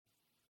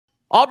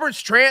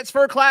Auburn's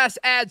transfer class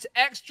adds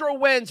extra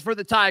wins for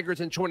the Tigers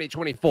in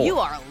 2024. You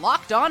are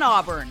Locked On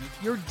Auburn,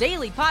 your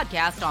daily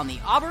podcast on the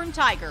Auburn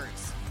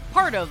Tigers.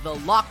 Part of the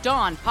Locked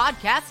On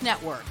Podcast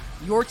Network,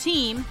 your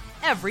team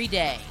every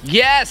day.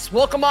 Yes,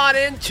 welcome on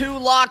into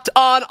Locked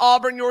On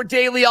Auburn, your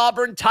daily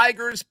Auburn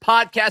Tigers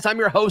podcast. I'm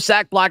your host,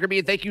 Zach Blackerby,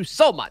 and thank you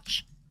so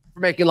much for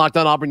making Locked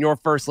On Auburn your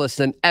first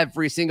listen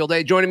every single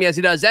day. Joining me as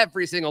he does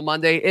every single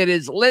Monday, it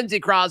is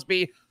Lindsey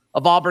Crosby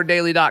of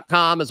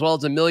AuburnDaily.com, as well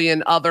as a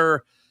million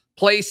other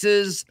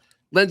places.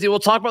 Lindsey, we'll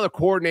talk about the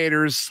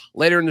coordinators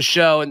later in the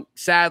show, and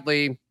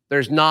sadly,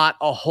 there's not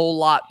a whole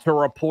lot to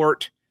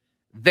report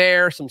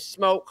there. Some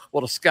smoke.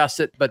 We'll discuss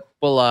it, but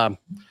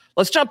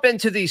let's jump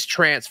into these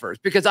transfers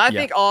because I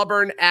think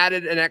Auburn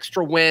added an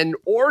extra win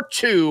or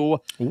two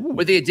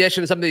with the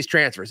addition of some of these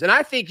transfers, and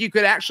I think you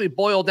could actually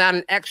boil down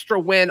an extra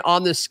win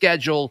on this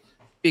schedule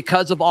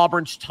because of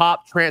Auburn's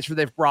top transfer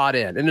they've brought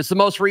in, and it's the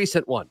most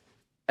recent one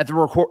at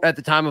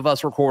the time of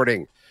us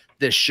recording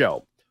this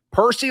show.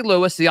 Percy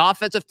Lewis, the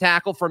offensive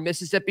tackle from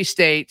Mississippi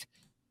State.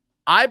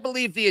 I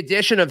believe the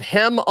addition of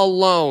him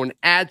alone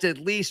adds at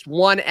least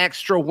one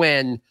extra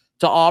win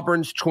to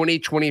Auburn's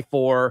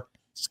 2024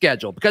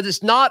 schedule because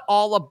it's not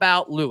all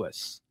about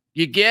Lewis.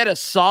 You get a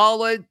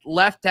solid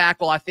left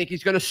tackle. I think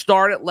he's going to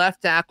start at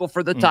left tackle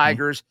for the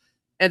Tigers.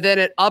 And then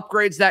it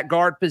upgrades that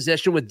guard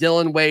position with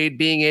Dylan Wade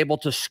being able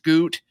to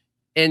scoot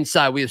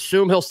inside. We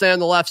assume he'll stay on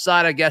the left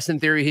side. I guess in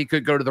theory he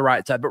could go to the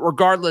right side. But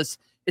regardless,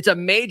 it's a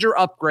major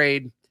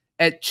upgrade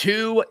at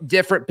two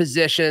different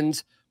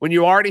positions when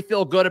you already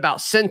feel good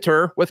about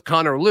center with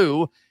Connor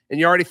Liu, and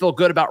you already feel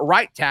good about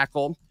right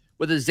tackle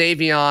with a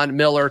Xavion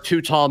Miller,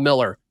 Tall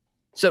Miller.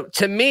 So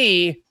to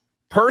me,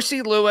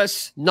 Percy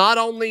Lewis, not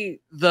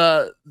only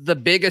the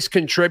biggest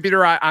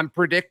contributor I'm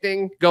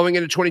predicting going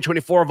into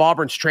 2024 of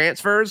Auburn's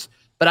transfers,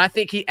 but I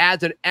think he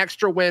adds an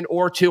extra win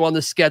or two on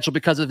the schedule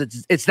because of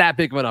it's that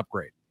big of an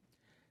upgrade.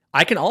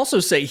 I can also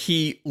say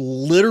he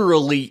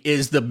literally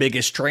is the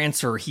biggest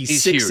transfer.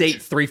 He's 6'8",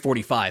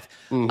 345.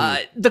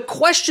 The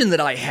question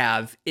that I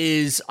have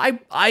is,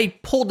 I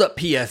pulled up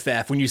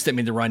PFF when you sent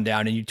me the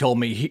rundown and you told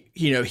me,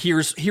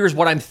 here's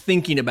what I'm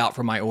thinking about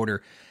for my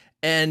order.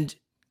 And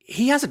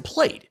he hasn't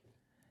played.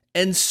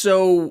 And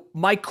so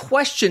my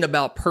question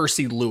about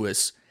Percy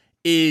Lewis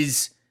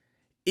is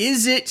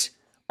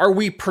are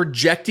we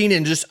projecting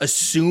and just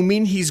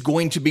assuming he's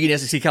going to be an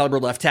SEC caliber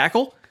left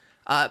tackle?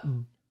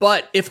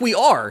 But if we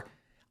are,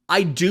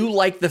 I do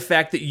like the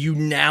fact that you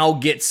now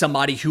get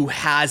somebody who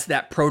has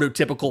that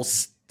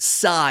prototypical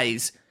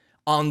size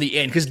on the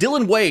end. Because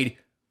Dylan Wade,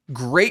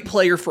 great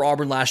player for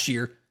Auburn last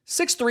year,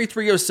 6'3",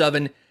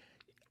 307.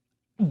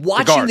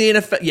 Watching the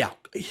NFL,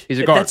 he's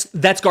a guard.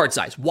 That's guard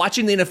size.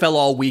 Watching the NFL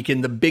all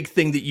weekend, the big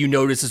thing that you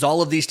notice is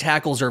all of these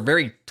tackles are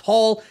very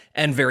tall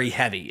and very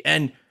heavy.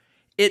 And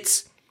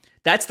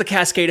that's the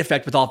cascade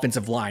effect with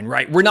offensive line,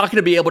 right? We're not going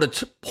to be able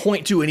to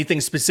point to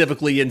anything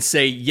specifically and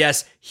say,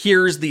 yes,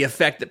 here's the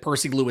effect that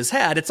Percy Lewis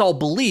had. It's all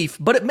belief,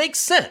 but it makes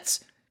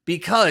sense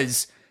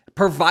because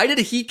provided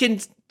he can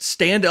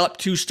stand up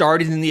to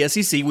starting in the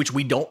SEC, which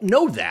we don't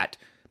know that,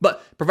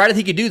 but provided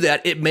he can do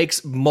that, it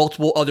makes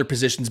multiple other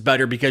positions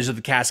better because of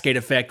the cascade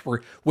effect.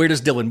 Where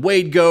does Dylan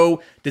Wade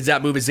go? Does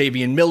that move a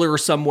Xavion Miller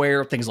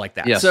somewhere? Things like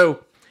that. Yes.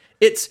 So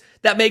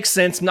that makes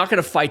sense. I'm not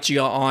going to fight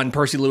you on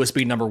Percy Lewis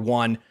being number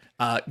one.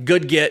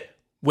 Good get.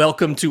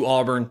 Welcome to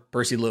Auburn,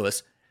 Percy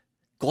Lewis.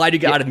 Glad you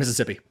got out of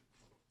Mississippi.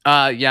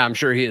 Yeah, I'm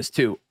sure he is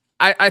too.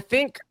 I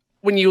think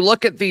when you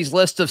look at these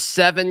lists of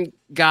 7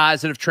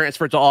 guys that have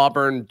transferred to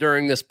Auburn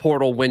during this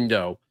portal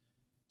window,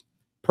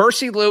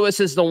 Percy Lewis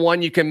is the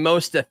one you can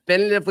most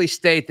definitively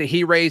state that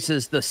he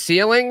raises the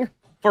ceiling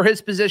for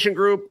his position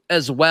group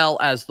as well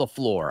as the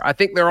floor. I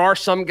think there are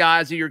some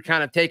guys that you're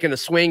kind of taking a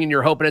swing and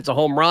you're hoping it's a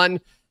home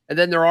run. And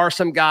then there are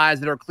some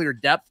guys that are clear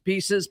depth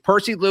pieces.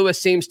 Percy Lewis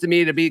seems to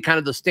me to be kind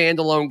of the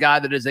standalone guy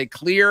that is a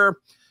clear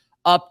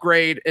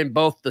upgrade in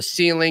both the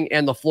ceiling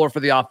and the floor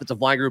for the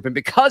offensive line group. And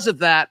because of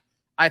that,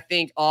 I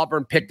think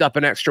Auburn picked up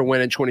an extra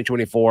win in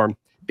 2024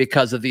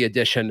 because of the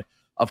addition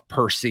of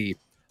Percy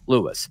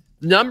Lewis.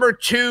 Number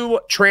 2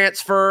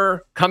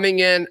 transfer coming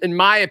in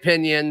my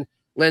opinion,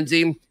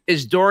 Lindsey,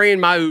 is Dorian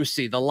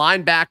Mausi, the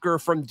linebacker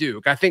from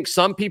Duke. I think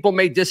some people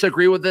may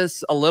disagree with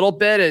this a little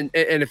bit, and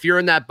if you're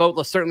in that boat,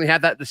 let's certainly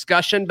have that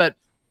discussion. But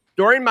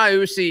Dorian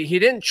Mausi, he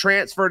didn't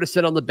transfer to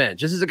sit on the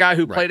bench. This is a guy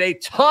who played a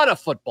ton of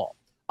football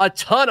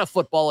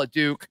at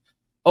Duke,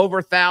 over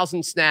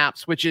 1,000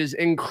 snaps, which is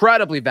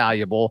incredibly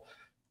valuable.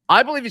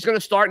 I believe he's going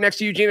to start next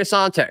to Eugene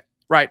Asante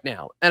right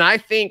now, and I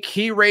think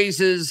he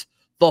raises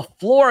the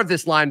floor of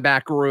this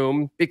linebacker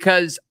room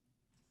because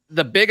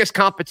the biggest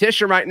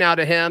competition right now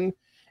to him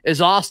is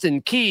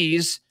Austin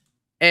Keys.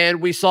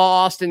 And we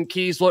saw Austin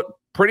Keys look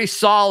pretty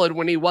solid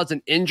when he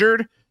wasn't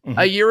injured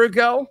a year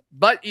ago,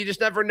 but you just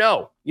never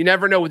know. You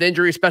never know with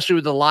injury, especially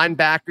with the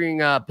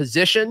linebacking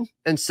position.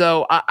 And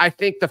so I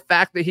think the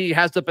fact that he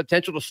has the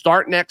potential to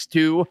start next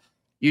to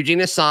Eugene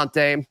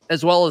Asante,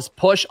 as well as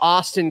push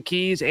Austin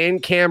Keys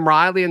and Cam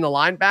Riley in the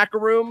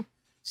linebacker room,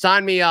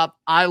 sign me up.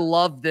 I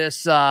love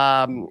this.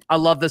 I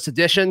love this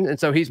addition. And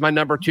so he's my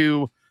number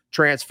 2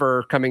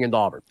 transfer coming into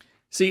Auburn?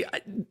 See,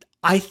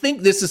 I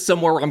think this is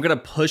somewhere where I'm going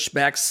to push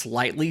back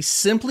slightly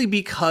simply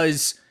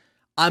because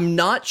I'm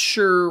not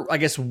sure, I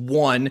guess,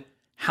 one,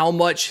 how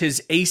much his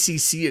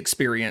ACC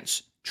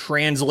experience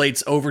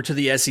translates over to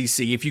the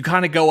SEC. If you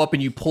kind of go up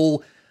and you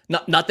pull,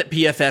 not that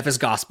PFF is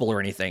gospel or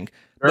anything,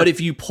 but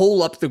if you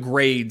pull up the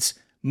grades,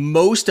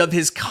 most of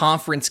his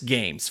conference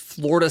games,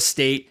 Florida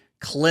State,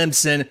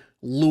 Clemson,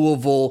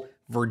 Louisville,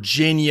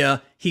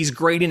 Virginia, he's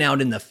grading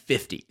out in the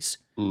 50s.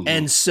 Mm-hmm.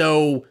 And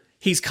so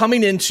he's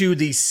coming into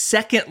the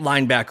second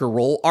linebacker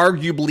role,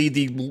 arguably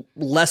the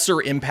lesser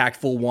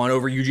impactful one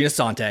over Eugene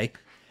Asante.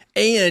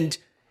 And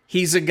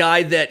he's a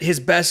guy that his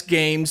best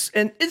games,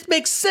 and it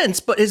makes sense,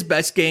 but his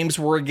best games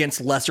were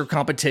against lesser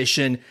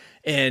competition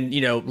and,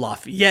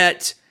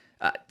 Lafayette,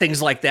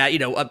 things like that,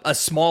 a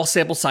small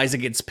sample size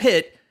against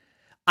Pitt.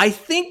 I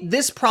think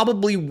this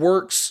probably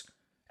works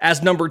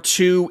as number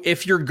 2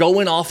 if you're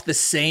going off the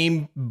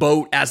same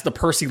boat as the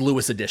Percy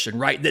Lewis edition,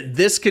 right? That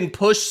this can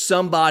push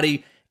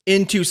somebody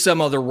into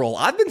some other role.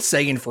 I've been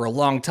saying for a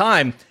long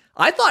time,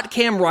 I thought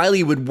Cam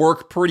Riley would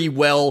work pretty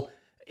well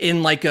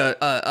in like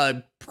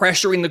a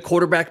pressuring the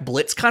quarterback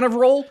blitz kind of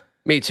role.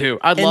 Me too.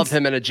 I'd love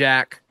him in a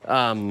jack.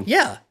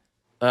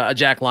 A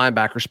jack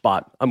linebacker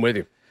spot. I'm with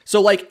you.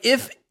 So like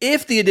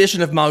if the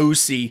addition of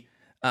Mausi,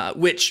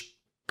 which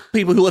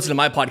people who listen to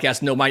my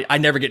podcast know I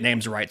never get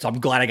names right, so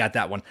I'm glad I got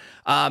that one.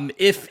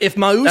 If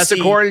Mausi, that's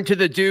according to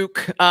the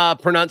Duke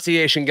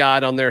pronunciation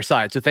guide on their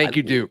side. So thank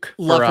you, Duke.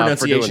 Love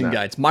pronunciation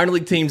guides. Minor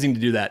league teams need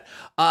to do that.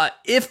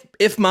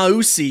 If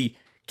Mausi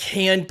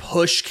can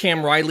push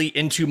Cam Riley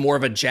into more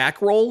of a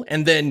jack role,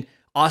 and then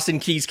Austin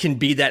Keys can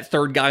be that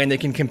third guy and they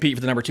can compete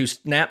for the number 2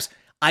 snaps,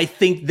 I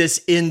think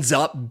this ends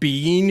up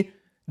being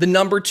the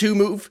number 2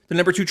 move, the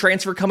number 2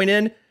 transfer coming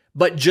in,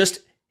 but just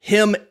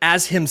him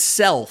as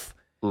himself.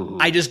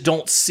 Mm-hmm. I just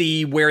don't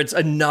see where it's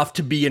enough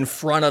to be in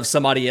front of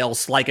somebody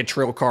else like a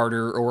Trill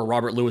Carter or a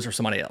Robert Lewis or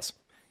somebody else.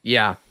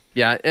 Yeah.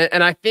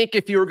 And I think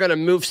if you were going to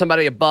move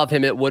somebody above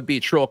him, it would be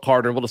Trill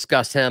Carter. We'll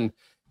discuss him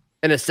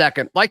in a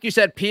second. Like you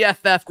said,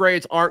 PFF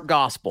grades aren't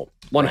gospel,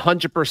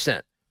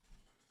 100%.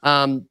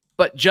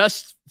 But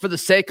just for the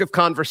sake of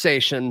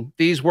conversation,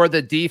 these were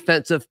the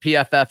defensive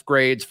PFF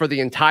grades for the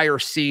entire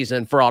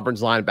season for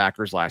Auburn's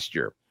linebackers last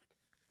year.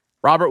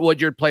 Robert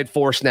Woodyard played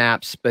 4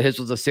 snaps, but his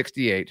was a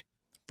 68.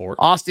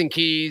 Austin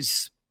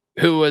Keys,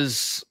 who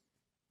was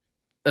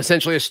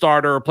essentially a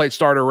starter, played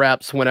starter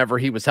reps whenever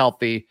he was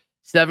healthy,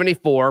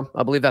 74.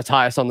 I believe that's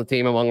highest on the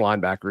team among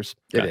linebackers.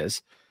 Okay. It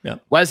is. Yeah.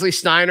 Wesley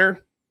Steiner,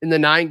 in the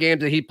 9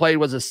 games that he played,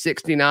 was a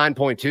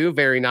 69.2.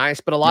 Very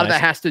nice. But a lot of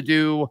that has to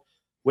do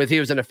with he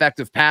was an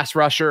effective pass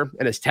rusher,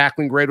 and his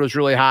tackling grade was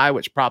really high,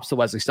 which props to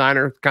Wesley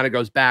Steiner. Kind of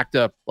goes back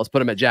to, let's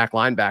put him at jack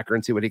linebacker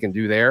and see what he can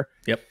do there.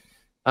 Yep.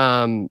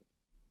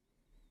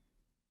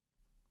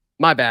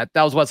 My bad.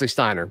 That was Wesley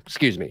Steiner.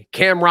 Excuse me.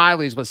 Cam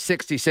Riley's was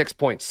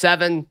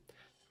 66.7.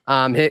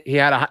 He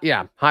had a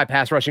high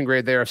pass rushing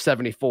grade there of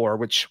 74,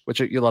 which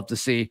you love to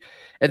see.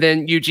 And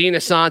then Eugene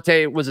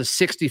Asante was a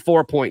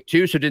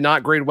 64.2, so did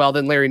not grade well.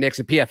 Then Larry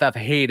Nixon. PFF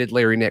hated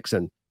Larry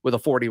Nixon with a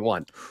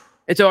 41.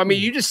 And so, I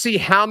mean, you just see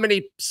how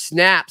many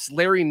snaps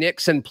Larry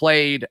Nixon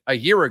played a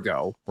year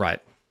ago. Right.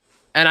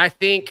 And I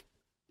think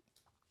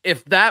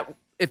if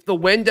the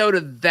window to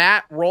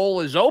that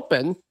role is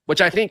open,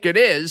 which I think it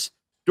is,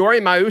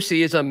 Dorian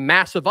Mausi is a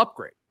massive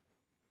upgrade.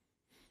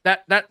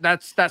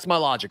 That's my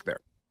logic there.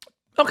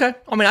 Okay.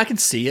 I mean, I can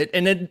see it.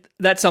 And then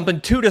that's something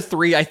 2 to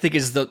 3, I think,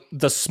 is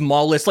the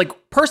smallest. Like,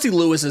 Percy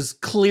Lewis is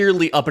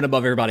clearly up and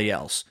above everybody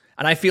else.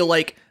 And I feel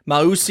like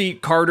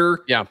Mausi,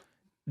 Carter,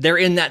 they're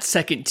in that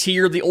second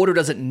tier. The order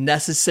doesn't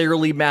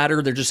necessarily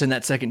matter. They're just in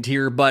that second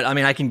tier. But I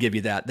mean, I can give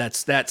you that.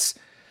 That's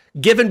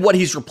given what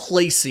he's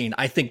replacing,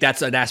 I think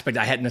that's an aspect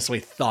I hadn't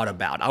necessarily thought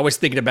about. I was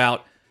thinking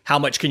about how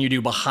much can you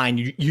do behind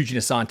Eugene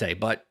Asante,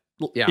 but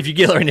if you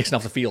get Larry Nixon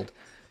off the field,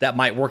 that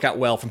might work out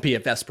well from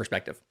PFF's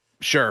perspective.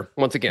 Sure.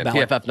 Once again,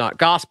 PFF not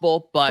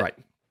gospel, but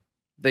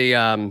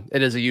it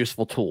is a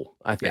useful tool,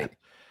 I think. Yeah.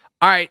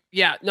 All right.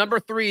 Yeah. Number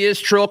 3 is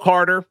Trill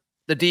Carter,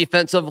 the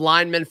defensive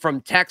lineman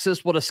from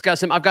Texas. We'll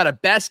discuss him. I've got a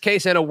best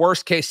case and a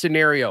worst case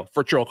scenario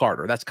for Trill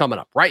Carter. That's coming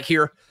up right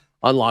here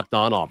on Locked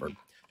On Auburn.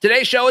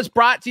 Today's show is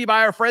brought to you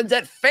by our friends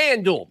at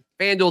FanDuel.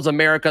 FanDuel is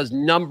America's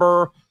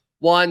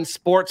 #1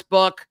 sports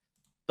book.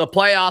 The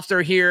playoffs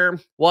are here.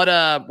 What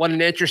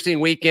an interesting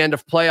weekend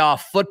of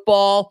playoff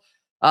football.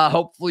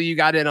 Hopefully you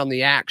got in on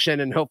the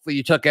action, and hopefully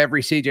you took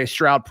every CJ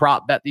Stroud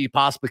prop bet that you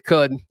possibly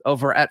could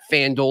over at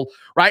FanDuel.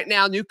 Right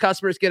now, new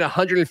customers get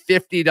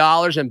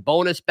 $150 in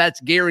bonus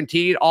bets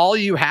guaranteed. All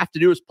you have to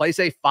do is place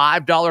a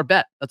 $5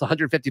 bet. That's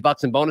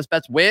 $150 in bonus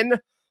bets, win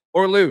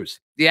or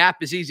lose. The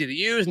app is easy to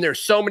use, and there's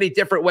so many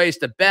different ways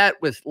to bet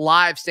with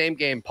live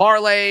same-game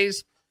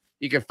parlays.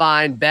 You can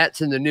find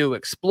bets in the new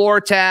Explore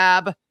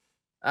tab.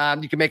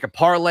 You can make a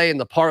parlay in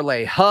the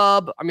Parlay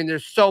Hub. I mean,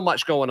 there's so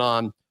much going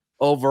on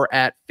over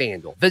at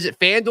FanDuel. Visit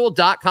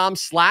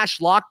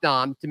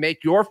FanDuel.com/lockedon to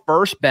make your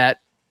first bet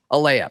a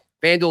layup.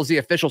 FanDuel is the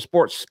official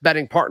sports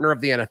betting partner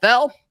of the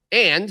NFL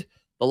and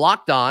the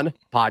Locked On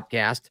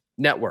Podcast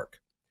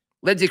Network.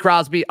 Lindsey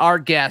Crosby, our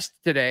guest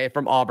today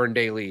from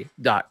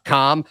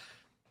auburndaily.com.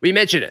 We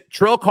mentioned it.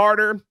 Trill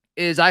Carter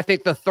is, I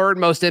think, the third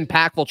most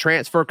impactful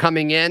transfer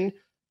coming in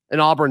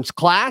Auburn's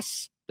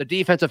class. The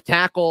defensive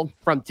tackle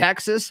from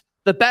Texas.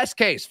 The best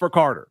case for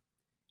Carter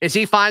is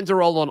he finds a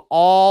role on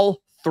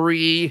all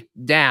three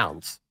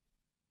downs.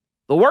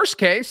 The worst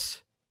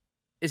case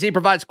is he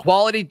provides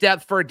quality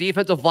depth for a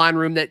defensive line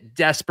room that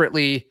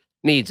desperately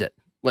needs it.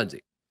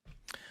 Lindsey.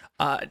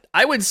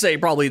 I would say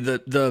probably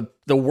the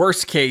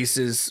worst case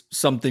is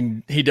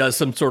something he does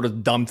some sort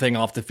of dumb thing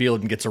off the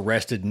field and gets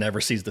arrested and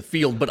never sees the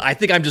field. But I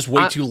think I'm just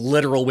way too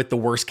literal with the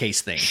worst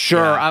case thing. Sure.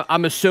 Yeah.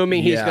 I'm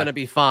assuming he's going to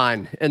be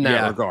fine in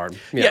that regard.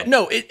 Yeah.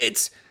 No,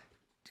 it's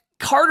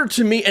Carter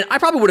to me, and I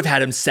probably would have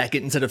had him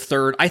second instead of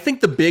third. I think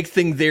the big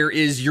thing there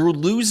is you're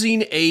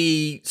losing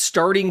a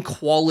starting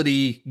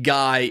quality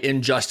guy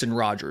in Justin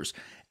Rogers.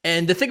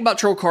 And the thing about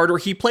Trill Carter,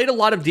 he played a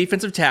lot of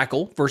defensive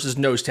tackle versus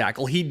nose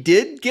tackle. He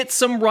did get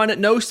some run at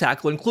nose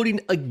tackle,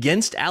 including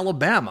against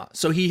Alabama.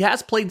 So he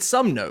has played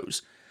some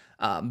nose.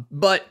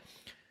 But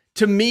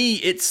to me,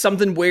 it's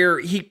something where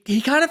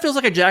he kind of feels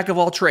like a jack of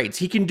all trades.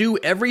 He can do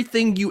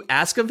everything you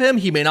ask of him.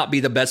 He may not be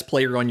the best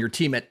player on your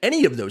team at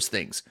any of those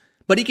things,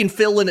 but he can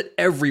fill in it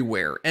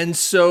everywhere. And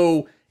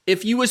so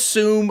if you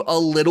assume a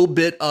little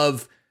bit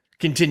of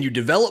continued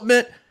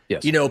development,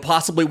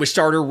 possibly with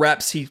starter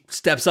reps, he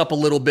steps up a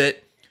little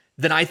bit,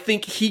 then I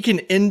think he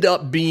can end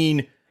up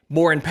being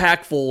more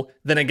impactful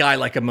than a guy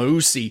like a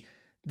Mausi.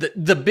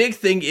 The big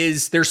thing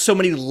is there's so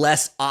many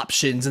less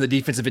options in the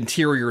defensive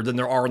interior than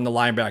there are in the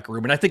linebacker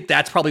room. And I think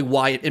that's probably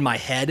why in my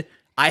head,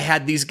 I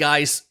had these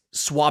guys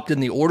swapped in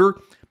the order.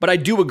 But I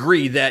do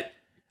agree that,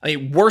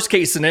 worst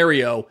case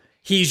scenario,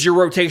 he's your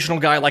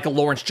rotational guy like a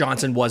Lawrence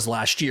Johnson was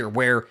last year,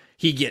 where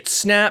he gets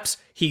snaps.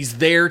 He's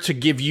there to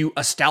give you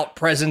a stout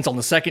presence on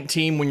the second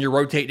team when you're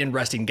rotating and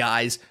resting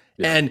guys.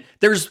 Yeah. And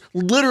there's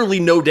literally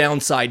no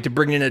downside to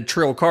bringing in a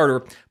Trill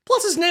Carter.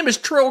 Plus, his name is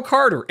Trill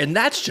Carter, and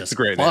that's just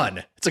fun.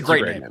 Name. It's a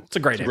great name. It's a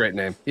great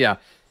name. Yeah.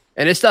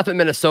 And his stuff at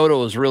Minnesota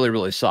was really,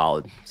 really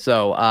solid.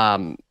 So,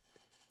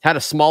 had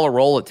a smaller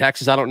role at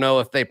Texas. I don't know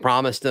if they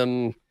promised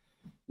him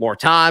more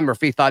time or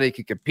if he thought he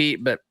could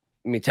compete, but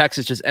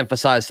Texas just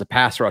emphasized the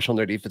pass rush on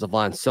their defensive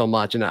line so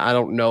much, and I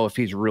don't know if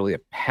he's really a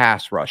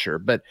pass rusher.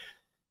 But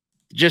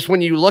just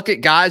when you look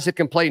at guys that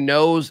can play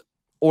nose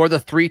or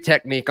the three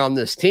technique on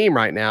this team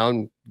right now,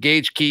 and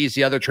Gage Keys,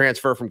 the other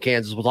transfer from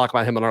Kansas, we'll talk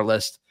about him on our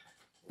list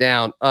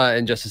down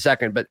in just a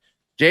second. But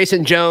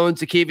Jason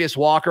Jones, Akevius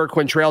Walker,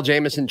 Quintrell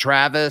Jamison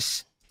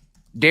Travis,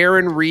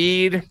 Darren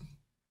Reed,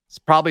 it's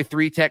probably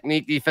three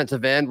technique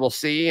defensive end. We'll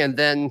see. And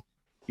then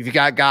you've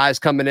got guys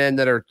coming in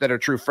that are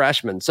true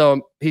freshmen.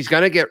 So he's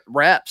going to get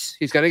reps.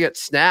 He's going to get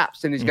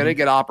snaps, and he's going to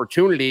get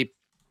opportunity.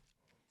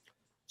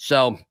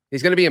 So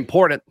he's going to be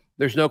important.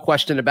 There's no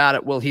question about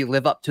it. Will he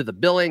live up to the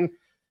billing?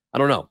 I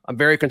don't know. I'm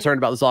very concerned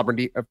about this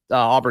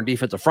Auburn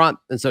defensive front.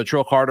 And so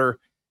Trill Carter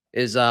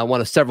is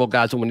one of several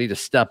guys who will need to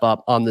step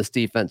up on this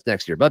defense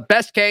next year. But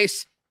best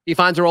case, he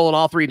finds a role in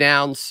all three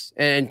downs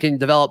and can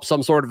develop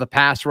some sort of a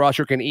pass rush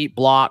or can eat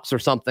blocks or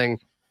something.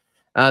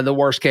 The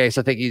worst case,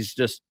 I think he's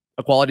just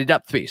a quality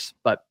depth piece.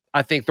 But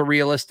I think the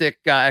realistic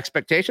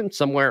expectation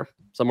somewhere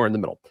in the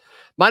middle.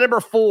 My number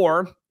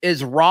 4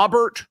 is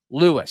Robert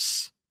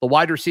Lewis, the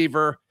wide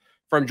receiver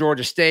from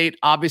Georgia State.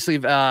 Obviously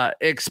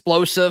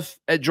explosive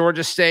at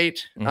Georgia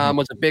State,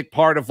 was a big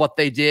part of what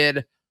they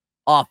did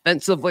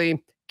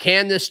offensively.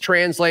 Can this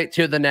translate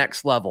to the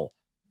next level?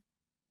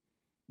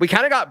 We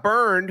kind of got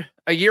burned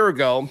a year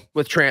ago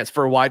with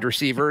transfer wide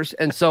receivers,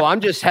 and so I'm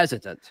just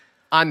hesitant.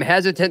 I'm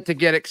hesitant to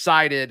get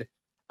excited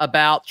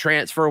about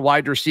transfer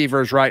wide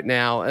receivers right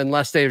now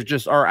unless they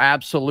just are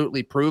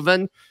absolutely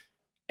proven.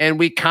 And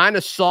we kind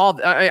of saw,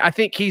 I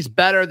think he's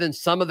better than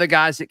some of the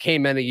guys that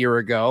came in a year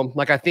ago.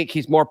 Like, I think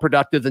he's more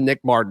productive than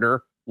Nick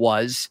Mardner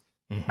was.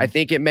 I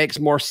think it makes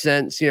more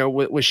sense,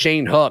 with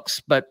Shane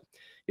Hooks. But,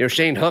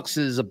 Shane Hooks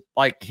is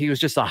he was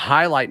just a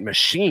highlight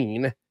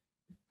machine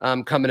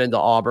coming into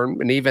Auburn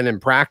and even in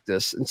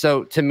practice. And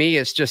so to me,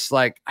 it's just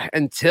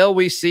until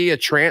we see a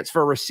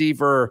transfer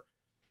receiver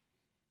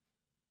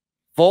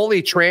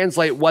fully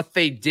translate what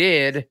they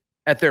did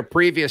at their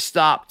previous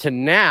stop to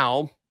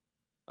now,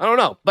 I don't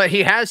know, but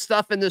he has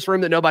stuff in this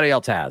room that nobody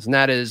else has, and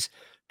that is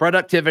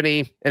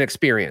productivity and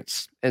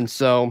experience. And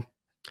so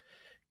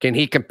can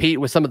he compete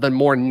with some of the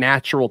more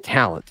natural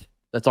talent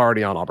that's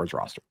already on Auburn's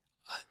roster?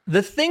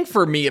 The thing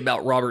for me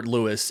about Robert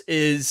Lewis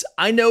is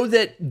I know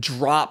that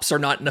drops are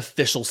not an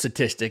official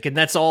statistic, and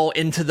that's all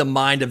into the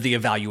mind of the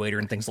evaluator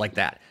and things like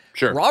that.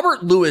 Sure.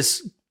 Robert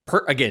Lewis,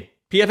 again,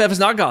 PFF is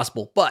not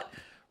gospel, but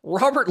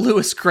Robert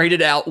Lewis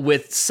graded out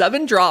with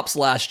 7 drops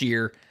last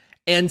year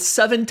and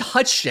 7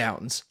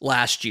 touchdowns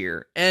last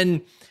year.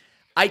 And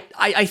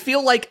I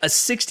feel like a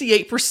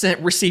 68%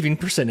 receiving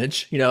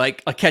percentage,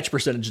 like a catch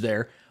percentage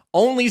there,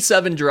 only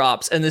 7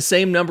 drops and the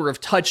same number of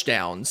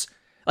touchdowns.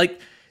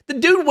 The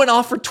dude went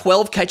off for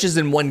 12 catches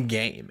in one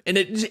game. And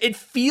it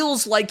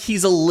feels like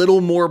he's a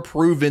little more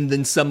proven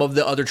than some of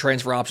the other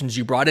transfer options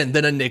you brought in,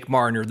 than a Nick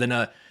Marner,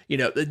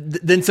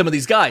 than some of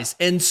these guys.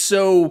 And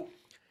so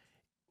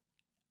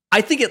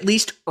I think at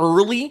least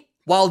early,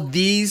 while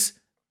these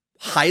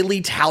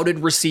highly touted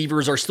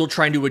receivers are still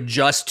trying to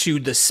adjust to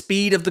the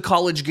speed of the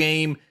college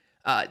game,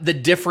 the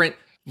different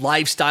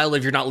lifestyle.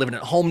 If you're not living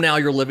at home now,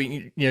 you're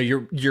living,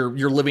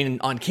 you're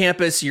living on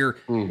campus. You're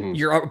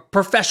a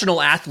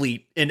professional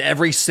athlete in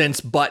every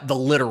sense, but the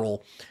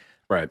literal.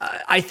 Right.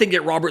 I think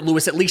that Robert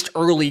Lewis, at least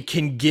early,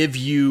 can give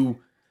you,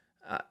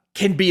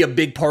 can be a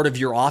big part of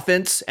your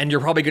offense, and you're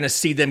probably going to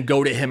see them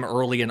go to him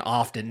early and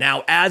often.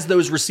 Now, as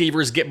those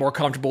receivers get more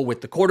comfortable with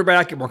the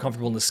quarterback, get more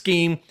comfortable in the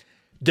scheme,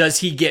 does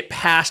he get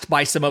passed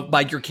by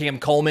your Cam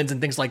Colemans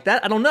and things like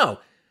that? I don't know.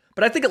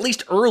 But I think at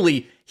least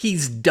early,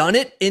 he's done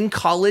it in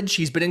college.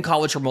 He's been in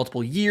college for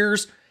multiple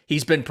years.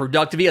 He's been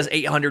productive. He has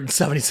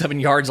 877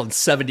 yards on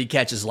 70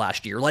 catches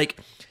last year.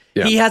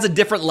 He has a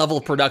different level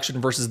of production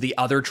versus the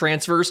other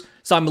transfers.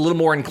 So I'm a little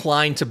more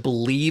inclined to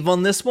believe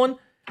on this one.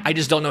 I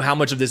just don't know how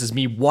much of this is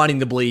me wanting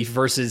to believe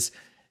versus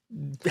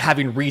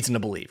having reason to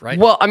believe, right?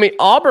 Well, I mean,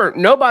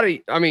 Auburn,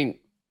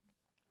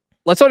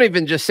 let's not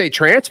even just say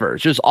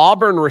transfers, just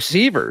Auburn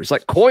receivers.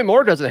 Like Coy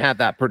Moore doesn't have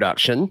that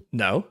production.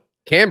 No.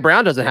 Cam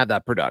Brown doesn't have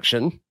that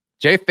production.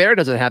 Jay Fair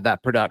doesn't have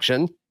that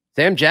production.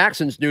 Sam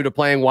Jackson's new to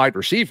playing wide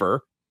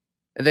receiver.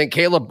 And then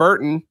Caleb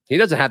Burton, he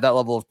doesn't have that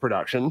level of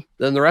production.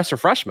 Then the rest are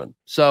freshmen.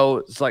 So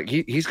it's like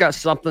he's got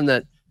something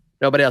that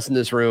nobody else in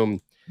this room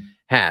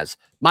has.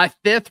 My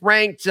fifth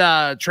ranked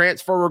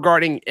transfer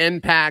regarding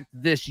impact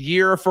this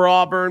year for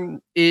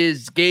Auburn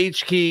is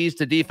Gage Keys,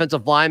 the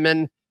defensive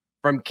lineman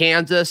from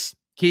Kansas.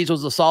 Keys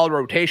was a solid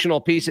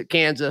rotational piece at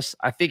Kansas.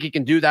 I think he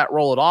can do that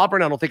role at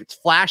Auburn. I don't think it's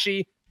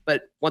flashy,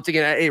 but once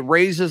again, it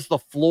raises the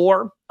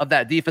floor of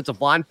that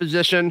defensive line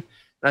position. And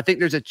I think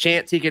there's a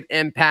chance he could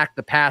impact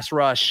the pass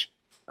rush,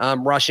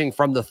 rushing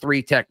from the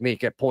 3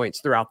 technique at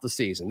points throughout the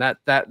season.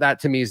 That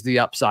to me is the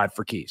upside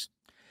for Keys.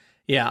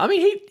 Yeah, I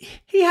mean,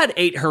 he had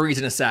 8 hurries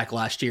and a sack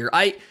last year.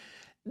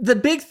 The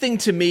big thing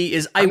to me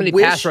is how many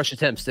pass rush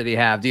attempts did he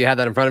have? Do you have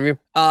that in front of you?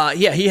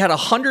 Yeah, he had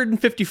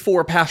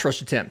 154 pass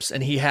rush attempts,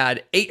 and he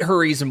had 8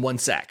 hurries and 1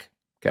 sack.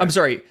 Okay. I'm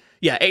sorry.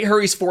 Yeah, 8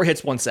 hurries, 4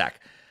 hits, 1 sack.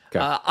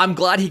 Okay. I'm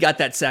glad he got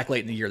that sack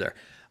late in the year there.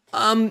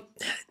 I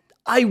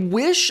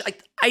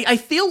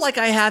feel like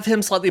I have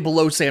him slightly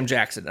below Sam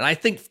Jackson, and I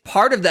think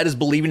part of that is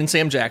believing in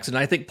Sam Jackson.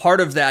 I think part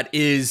of that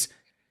is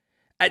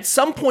at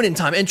some point in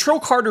time, and Trill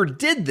Carter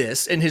did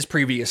this in his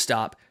previous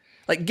stop,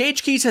 like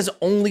Gage Keys has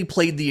only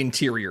played the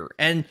interior,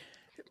 and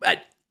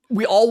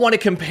we all want to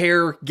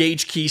compare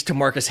Gage Keys to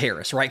Marcus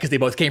Harris, right? Because they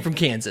both came from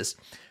Kansas.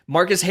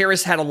 Marcus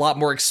Harris had a lot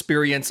more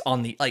experience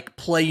on the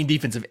playing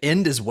defensive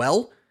end as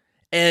well,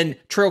 and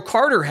Trill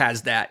Carter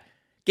has that.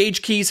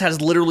 Gage Keys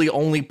has literally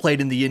only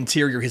played in the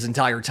interior his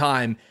entire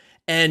time,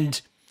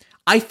 and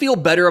I feel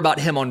better about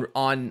him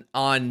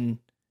on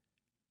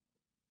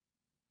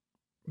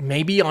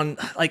maybe on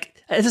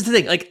this is the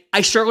thing.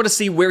 I struggle to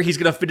see where he's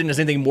going to fit in as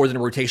anything more than a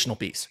rotational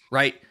piece,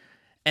 right?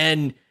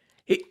 And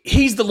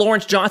he's the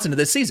Lawrence Johnson of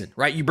this season,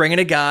 right? You bring in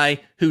a guy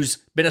who's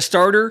been a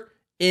starter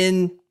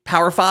in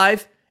Power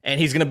 5, and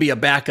he's going to be a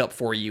backup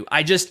for you.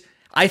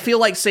 I feel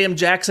like Sam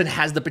Jackson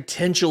has the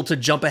potential to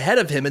jump ahead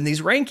of him in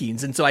these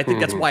rankings, and so I think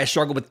that's why I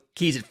struggle with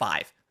Keys at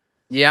 5.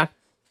 Yeah.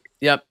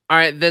 Yep. All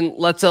right, then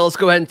let's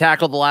go ahead and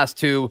tackle the last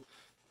 2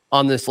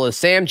 on this list.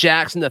 Sam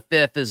Jackson, the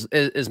 5th,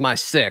 is my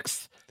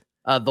 6th.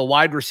 The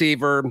wide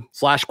receiver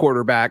 /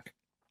 quarterback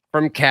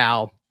from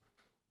Cal.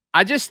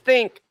 I just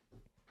think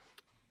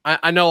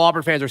I know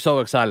Auburn fans are so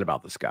excited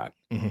about this guy,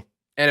 and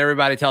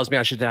everybody tells me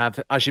I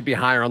should be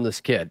higher on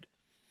this kid.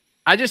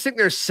 I just think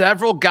there's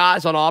several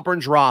guys on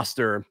Auburn's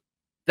roster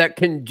that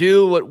can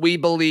do what we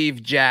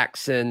believe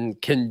Jackson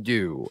can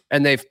do,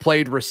 and they've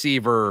played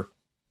receiver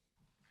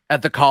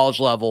at the college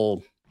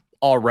level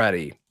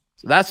already.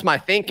 So that's my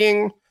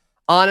thinking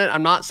on it.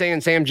 I'm not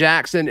saying Sam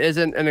Jackson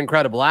isn't an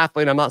incredible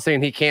athlete. I'm not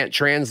saying he can't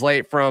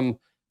translate from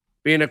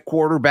being a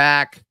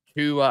quarterback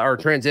to or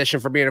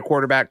transition from being a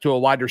quarterback to a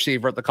wide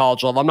receiver at the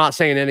college level. I'm not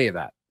saying any of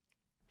that,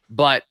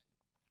 but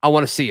I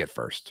want to see it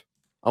first.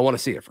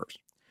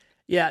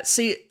 Yeah.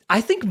 See,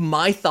 I think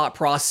my thought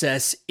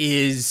process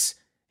is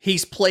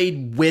he's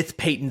played with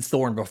Peyton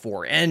Thorne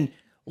before, and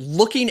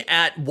looking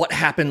at what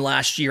happened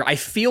last year, I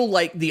feel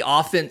like the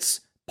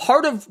offense,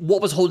 part of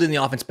what was holding the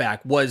offense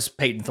back was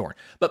Peyton Thorne,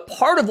 but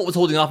part of what was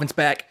holding the offense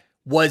back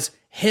was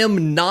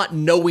him not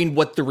knowing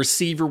what the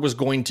receiver was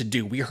going to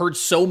do. We heard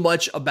so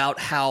much about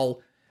how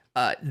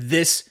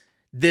this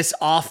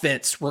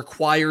offense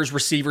requires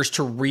receivers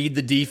to read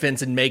the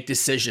defense and make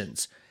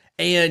decisions.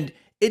 And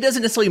it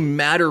doesn't necessarily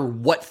matter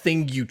what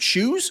thing you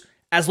choose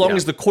as long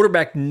as the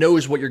quarterback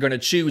knows what you're going to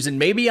choose. And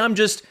maybe I'm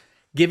just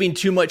giving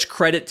too much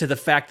credit to the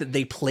fact that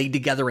they played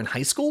together in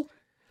high school,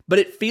 but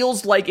it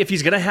feels like if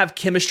he's going to have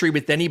chemistry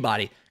with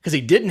anybody, because he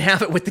didn't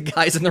have it with the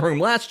guys in the room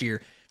last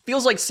year,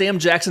 feels like Sam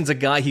Jackson's a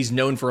guy he's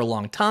known for a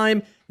long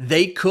time.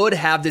 They could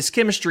have this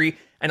chemistry,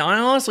 and I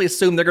honestly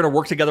assume they're going to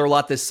work together a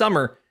lot this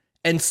summer.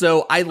 And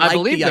so I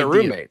believe they're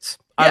roommates.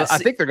 Yes. I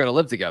think they're going to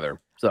live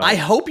together. So I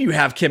hope you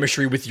have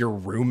chemistry with your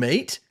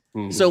roommate.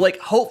 So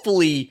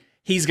hopefully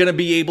he's going to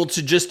be able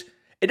to just,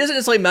 it doesn't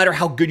necessarily matter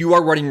how good you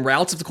are running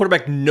routes if the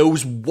quarterback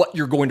knows what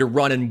you're going to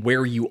run and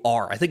where you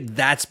are. I think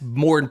that's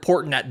more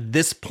important at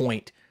this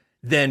point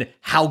than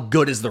how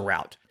good is the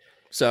route.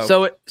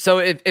 So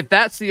if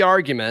that's the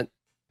argument,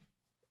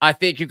 I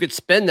think you could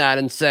spin that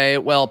and say,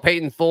 well,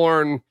 Peyton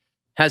Thorne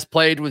has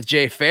played with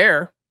Jay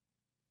Fair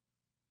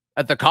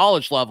at the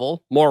college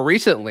level more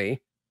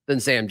recently than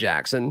Sam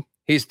Jackson.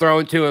 He's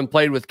thrown to and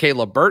played with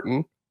Caleb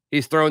Burton.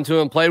 He's thrown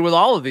to and played with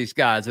all of these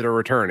guys that are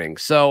returning.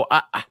 So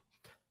I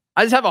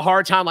just have a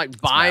hard time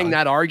buying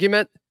that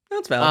argument.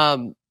 That's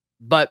valid.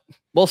 But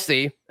we'll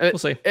see. We'll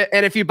see.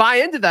 And if you buy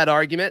into that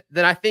argument,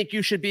 then I think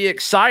you should be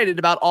excited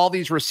about all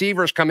these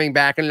receivers coming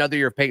back in another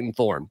year of Peyton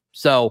Thorne.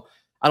 So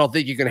I don't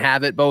think you can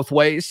have it both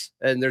ways.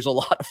 And there's a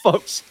lot of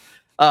folks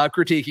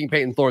critiquing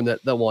Peyton Thorne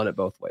that want it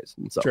both ways.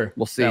 And so sure.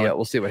 We'll see.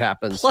 We'll see what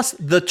happens. Plus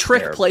the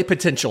trick play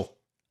potential,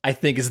 I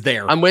think, is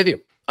there. I'm with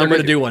you. They're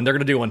going to do one. They're going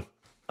to do one.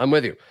 I'm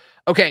with you.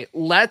 Okay,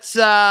 let's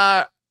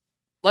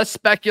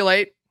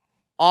speculate.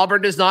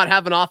 Auburn does not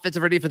have an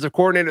offensive or defensive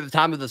coordinator at the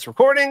time of this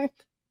recording.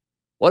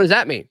 What does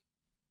that mean?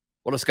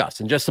 We'll discuss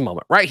in just a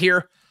moment, right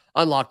here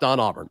on Locked On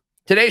Auburn.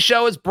 Today's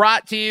show is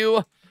brought to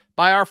you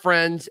by our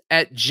friends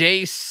at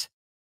Jace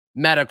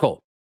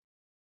Medical.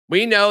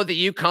 We know that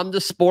you come to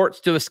sports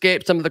to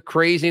escape some of the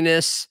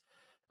craziness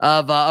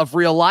of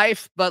real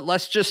life, but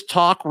let's just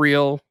talk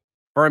real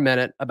for a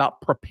minute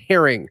about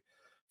preparing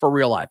for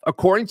real life.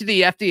 According to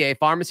the FDA,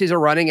 pharmacies are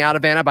running out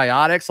of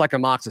antibiotics like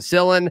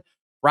amoxicillin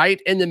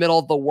right in the middle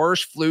of the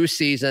worst flu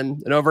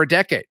season in over a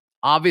decade.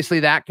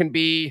 Obviously, that can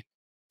be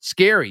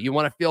scary. You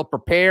want to feel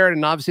prepared,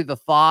 and obviously the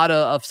thought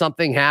of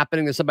something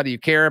happening to somebody you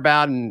care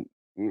about, and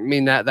I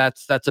mean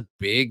that's a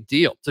big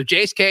deal. So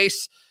Jace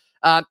Case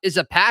is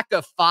a pack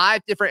of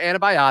 5 different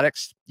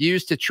antibiotics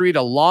used to treat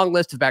a long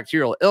list of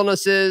bacterial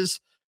illnesses,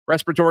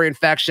 respiratory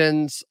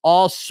infections,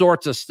 all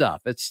sorts of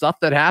stuff. It's stuff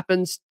that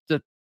happens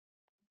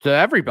to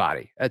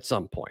everybody at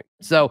some point.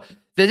 So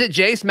visit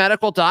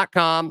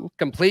jacemedical.com,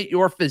 complete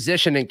your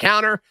physician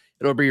encounter.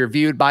 It'll be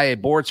reviewed by a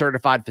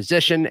board-certified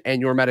physician,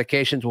 and your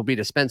medications will be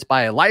dispensed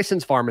by a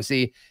licensed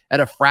pharmacy at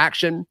a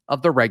fraction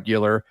of the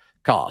regular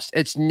cost.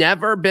 It's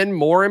never been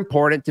more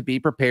important to be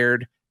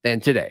prepared than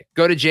today.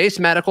 Go to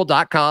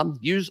jacemedical.com,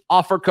 use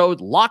offer code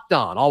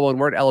LOCKEDON, all one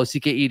word,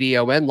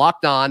 LOCKEDON,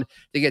 locked on,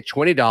 to get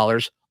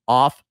 $20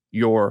 off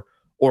your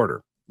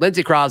order.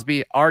 Lindsey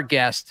Crosby, our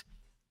guest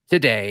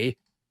today.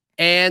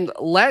 And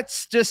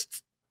let's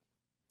just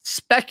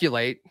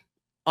speculate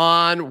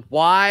on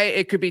why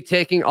it could be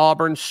taking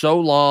Auburn so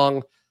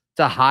long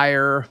to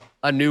hire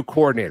a new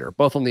coordinator,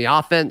 both on the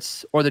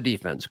offense or the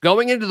defense.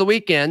 Going into the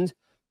weekend,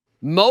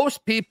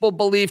 most people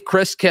believe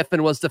Chris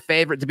Kiffin was the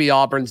favorite to be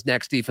Auburn's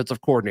next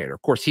defensive coordinator.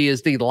 Of course, he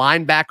is the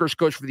linebackers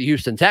coach for the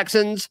Houston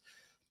Texans.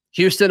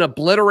 Houston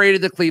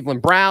obliterated the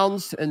Cleveland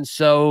Browns, and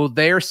so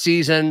their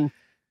season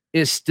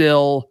is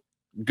still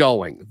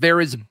going. There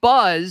is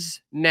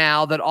buzz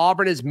now that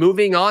Auburn is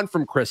moving on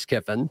from Chris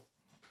Kiffin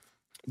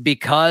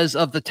because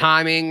of the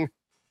timing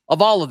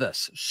of all of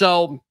this.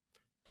 So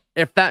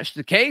if that's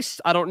the case,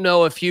 I don't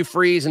know if Hugh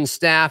Freeze and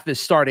staff is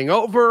starting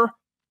over,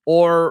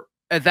 or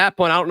at that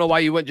point, I don't know why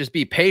you wouldn't just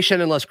be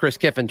patient unless Chris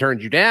Kiffin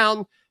turned you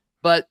down.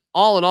 But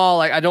all in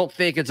all, I don't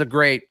think it's a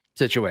great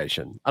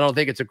situation. I don't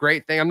think it's a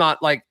great thing.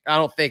 I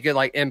don't think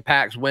it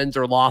impacts wins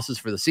or losses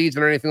for the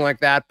season or anything like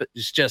that, but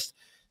it's just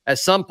at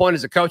some point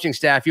as a coaching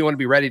staff, you want to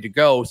be ready to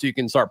go so you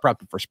can start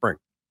prepping for spring.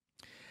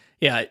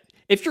 Yeah.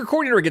 If your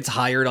coordinator gets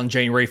hired on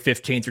January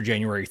 15th or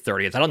January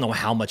 30th, I don't know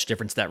how much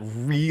difference that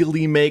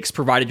really makes,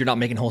 provided you're not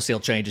making wholesale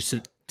changes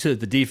to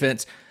the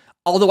defense.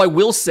 Although I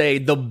will say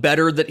the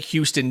better that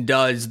Houston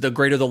does, the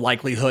greater the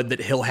likelihood that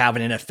he'll have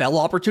an NFL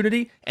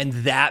opportunity. And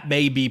that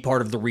may be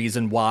part of the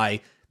reason why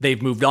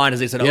they've moved on, as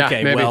they said,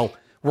 okay, maybe. Well,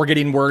 we're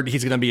getting word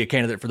he's going to be a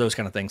candidate for those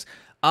kind of things.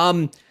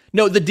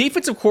 No, the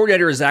defensive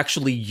coordinator is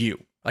actually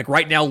you.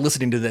 Right now,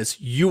 listening to this,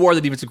 you are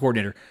the defensive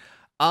coordinator.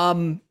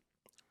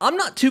 I'm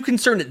not too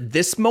concerned at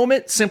this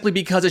moment, simply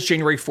because it's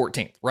January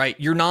 14th, right?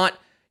 You're not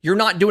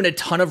doing a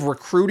ton of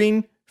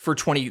recruiting for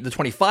the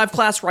 25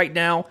 class right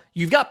now.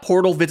 You've got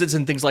portal visits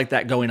and things like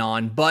that going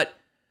on, but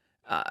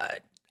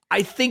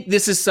I think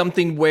this is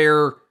something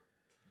where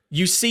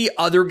you see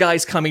other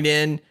guys coming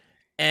in,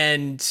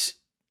 and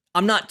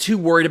I'm not too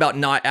worried about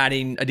not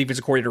adding a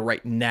defensive coordinator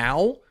right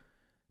now,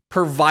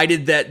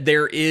 provided that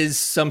there is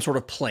some sort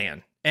of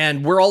plan.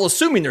 And we're all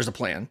assuming there's a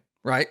plan,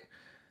 right?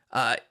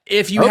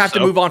 If you have to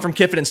move on from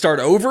Kiffin and start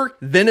over,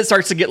 then it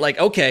starts to get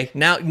okay,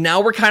 now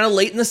we're kind of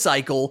late in the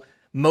cycle.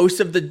 Most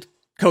of the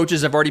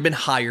coaches have already been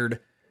hired.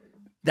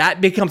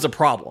 That becomes a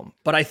problem.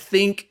 But I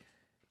think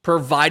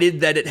provided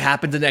that it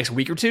happens the next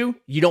week or two,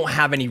 you don't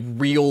have any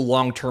real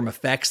long-term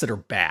effects that are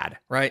bad,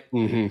 right?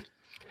 Mm-hmm.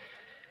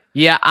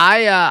 Yeah,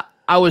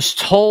 I was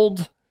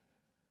told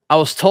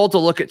to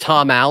look at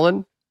Tom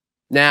Allen.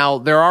 Now,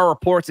 there are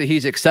reports that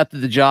he's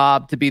accepted the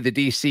job to be the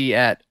DC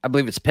at, I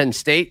believe it's Penn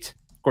State.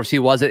 Of course, he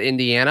was at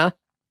Indiana,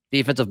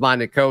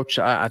 defensive-minded coach.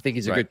 I think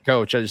he's a good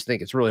coach. I just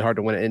think it's really hard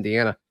to win at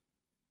Indiana.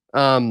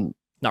 Not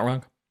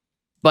wrong.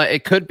 But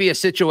it could be a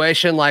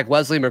situation like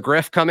Wesley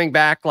McGriff coming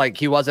back, like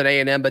he was at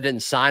A&M but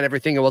didn't sign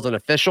everything. It wasn't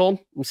official.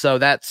 And so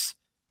that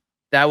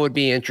would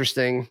be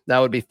interesting. That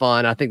would be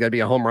fun. I think that'd be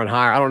a home run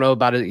hire. I don't know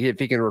about it if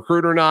he can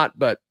recruit or not,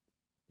 but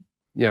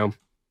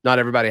not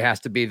everybody has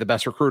to be the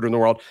best recruiter in the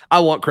world.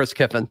 I want Chris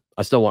Kiffin.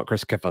 I still want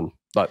Chris Kiffin,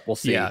 but we'll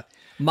see. Yeah.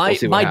 My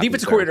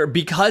defensive coordinator,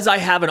 because I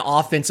have an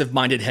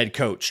offensive-minded head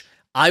coach,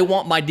 I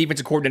want my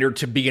defensive coordinator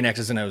to be an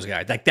X's and O's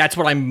guy. Like that's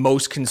what I'm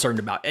most concerned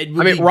about.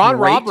 Ron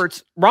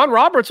Roberts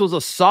was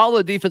a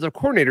solid defensive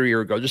coordinator a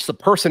year ago. Just the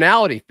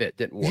personality fit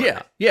didn't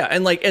work. Yeah,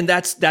 and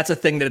that's a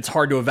thing that it's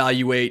hard to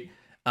evaluate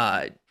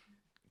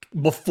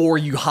before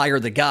you hire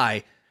the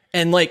guy.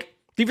 And like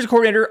defensive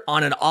coordinator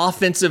on an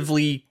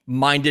offensively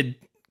minded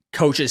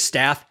coach's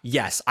staff,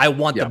 yes, I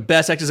want the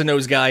best X's and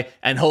O's guy,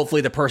 and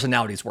hopefully the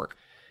personalities work.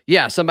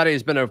 Yeah, somebody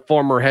who's been a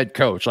former head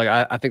coach. Like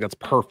I think that's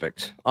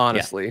perfect,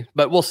 honestly. Yeah.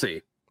 But we'll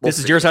see. This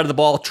is your side of the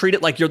ball. Treat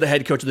it like you're the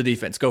head coach of the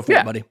defense. Go for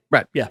it, buddy.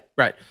 Right. Yeah.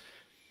 Right.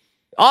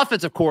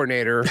 Offensive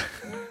coordinator.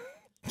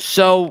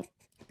 So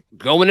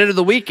going into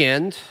the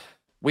weekend,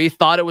 we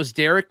thought it was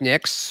Derek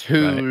Nix,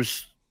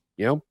 who's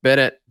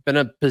been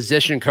a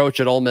position coach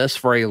at Ole Miss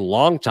for a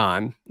long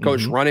time,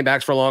 coached running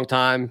backs for a long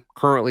time,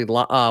 currently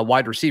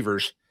wide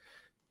receivers.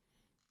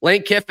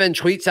 Lane Kiffin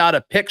tweets out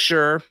a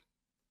picture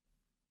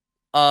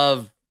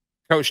of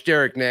Coach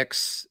Derek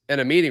Nix in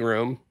a meeting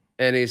room,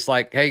 and he's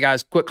like, "Hey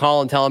guys, quit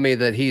calling, telling me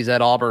that he's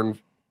at Auburn,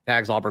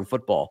 tags Auburn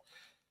football."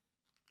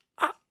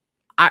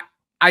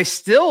 I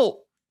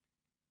still,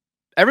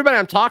 everybody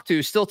I'm talking to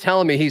is still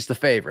telling me he's the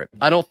favorite.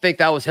 I don't think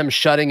that was him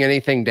shutting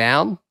anything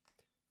down.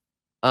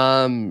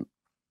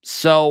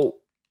 So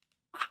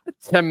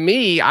to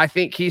me, I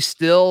think he's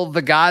still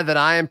the guy that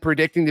I am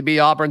predicting to be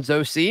Auburn's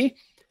OC.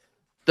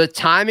 The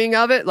timing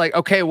of it, like,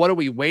 okay, what are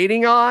we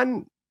waiting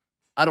on?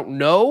 I don't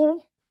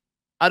know.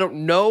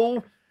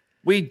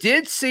 We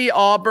did see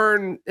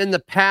Auburn in the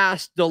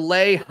past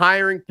delay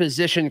hiring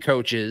position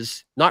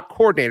coaches, not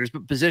coordinators,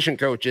 but position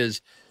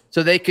coaches,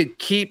 so they could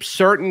keep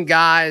certain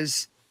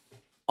guys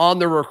on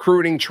the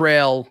recruiting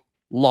trail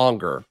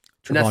longer.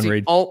 Trevon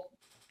Reed.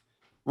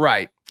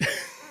 Right.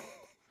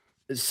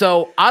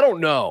 So I don't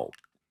know.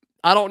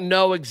 I don't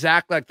know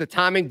exactly. Like the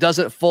timing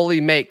doesn't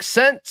fully make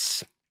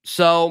sense.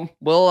 So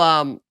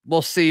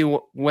we'll see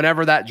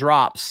whenever that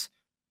drops.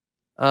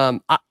 I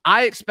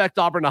expect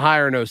Auburn to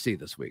hire an OC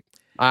this week.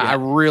 I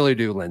really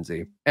do,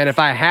 Lindsay. And if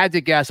I had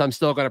to guess, I'm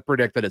still going to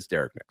predict that it's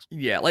Derek Nix.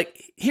 Yeah,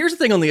 like here's the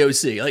thing on the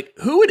OC. Like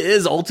who it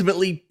is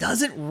ultimately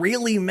doesn't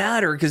really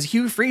matter because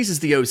Hugh Freeze is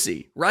the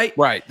OC, right?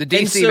 Right. The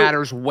DC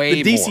matters way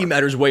more. The DC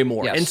matters way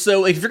more. Yes. And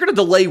so if you're going to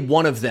delay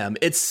one of them,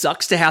 it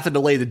sucks to have to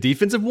delay the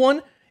defensive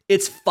one.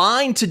 It's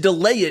fine to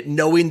delay it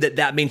knowing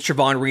that means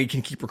Trevon Reed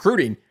can keep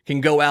recruiting, can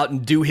go out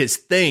and do his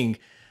thing.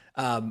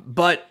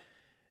 But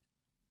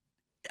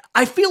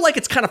I feel like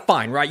it's kind of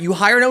fine, right? You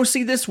hire an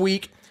OC this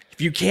week. If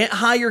you can't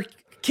hire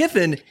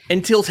Kiffin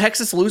until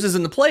Texas loses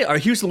in the or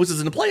Houston loses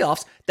in the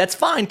playoffs, that's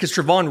fine because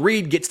Trevon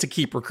Reed gets to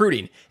keep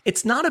recruiting.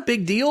 It's not a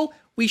big deal.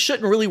 We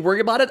shouldn't really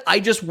worry about it. I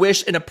just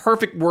wish in a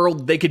perfect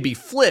world they could be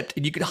flipped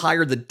and you could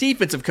hire the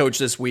defensive coach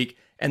this week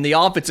and the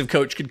offensive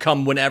coach could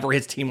come whenever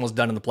his team was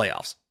done in the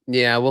playoffs.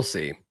 Yeah, we'll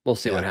see. We'll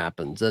see what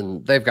happens.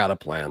 And they've got a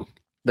plan.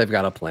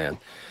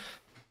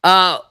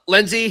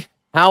 Lindsay,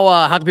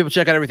 how can people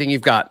check out everything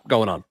you've got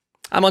going on?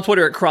 I'm on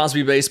Twitter at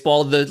Crosby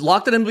Baseball. The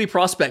Locked On MLB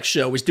Prospect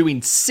Show is doing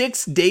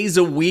 6 days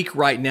a week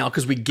right now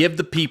because we give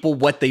the people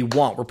what they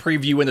want. We're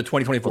previewing the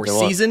 2024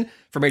 season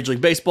for Major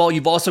League Baseball.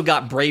 You've also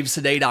got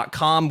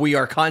BravesToday.com. We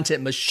are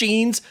content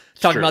machines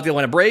talking about the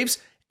Atlanta Braves.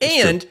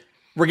 And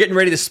we're getting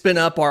ready to spin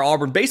up our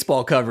Auburn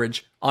baseball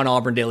coverage on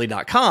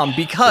AuburnDaily.com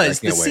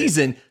because the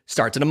season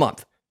starts in a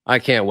month. I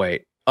can't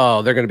wait.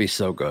 Oh, they're going to be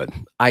so good.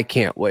 I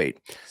can't wait.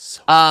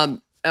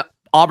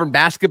 Auburn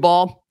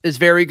basketball is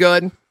very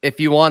good. If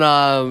you want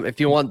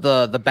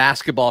the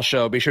basketball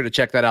show, be sure to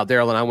check that out.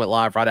 Daryl and I went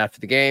live right after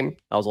the game.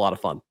 That was a lot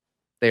of fun.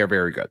 They are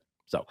very good.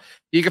 So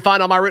you can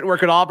find all my written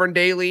work at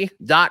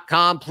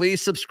auburndaily.com.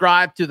 Please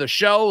subscribe to the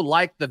show,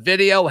 like the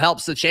video,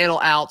 helps the channel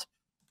out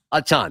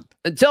a ton.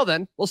 Until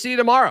then, we'll see you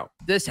tomorrow.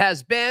 This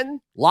has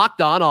been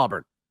Locked On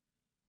Auburn.